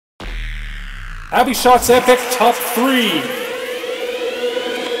AbbyShot's Epic Top 3.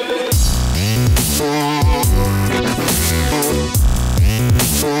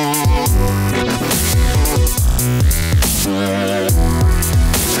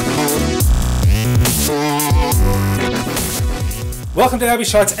 Welcome to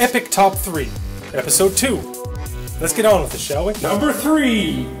AbbyShot's Epic Top 3, Episode 2. Let's get on with it, shall we? Number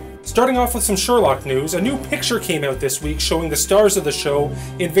 3! Starting off with some Sherlock news, a new picture came out this week showing the stars of the show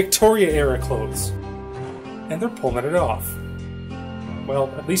in Victoria-era clothes. And they're pulling it off.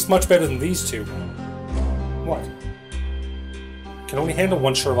 Well, at least much better than these two. What? I can only handle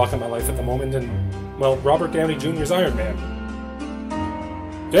one Sherlock in my life at the moment, and, well, Robert Downey Jr.'s Iron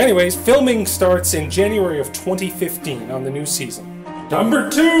Man. But anyways, filming starts in January of 2015 on the new season. Number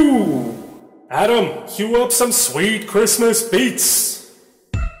 2! Adam, cue up some sweet Christmas beats!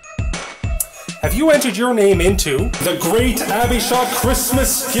 Have you entered your name into the Great AbbyShot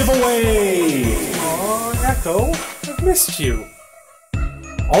Christmas Giveaway? Aw, Echo, I've missed you.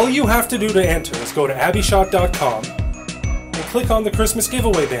 All you have to do to enter is go to AbbyShot.com and click on the Christmas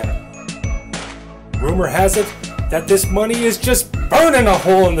Giveaway banner. Rumor has it that this money is just burning a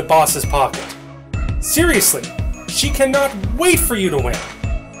hole in the boss's pocket. Seriously, she cannot wait for you to win.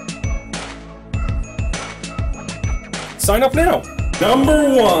 Sign up now.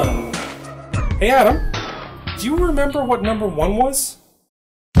 Number 1. Hey Adam, do you remember what number 1 was?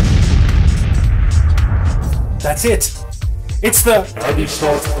 That's it. It's the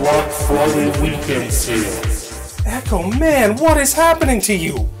AbbyShot's Black Friday Weekend Sale. Echo, man, what is happening to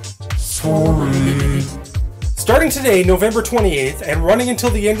you? Sorry. Starting today, November 28th, and running until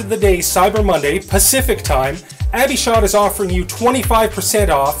the end of the day, Cyber Monday, Pacific Time, AbbyShot is offering you 25%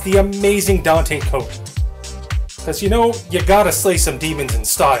 off the amazing Dante coat. Because you know, you gotta slay some demons in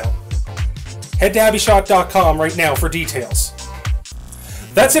style. Head to AbbyShot.com right now for details.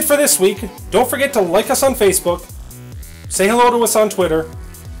 That's it for this week. Don't forget to like us on Facebook, say hello to us on Twitter,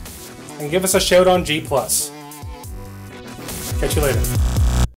 and give us a shout on G+. Catch you later.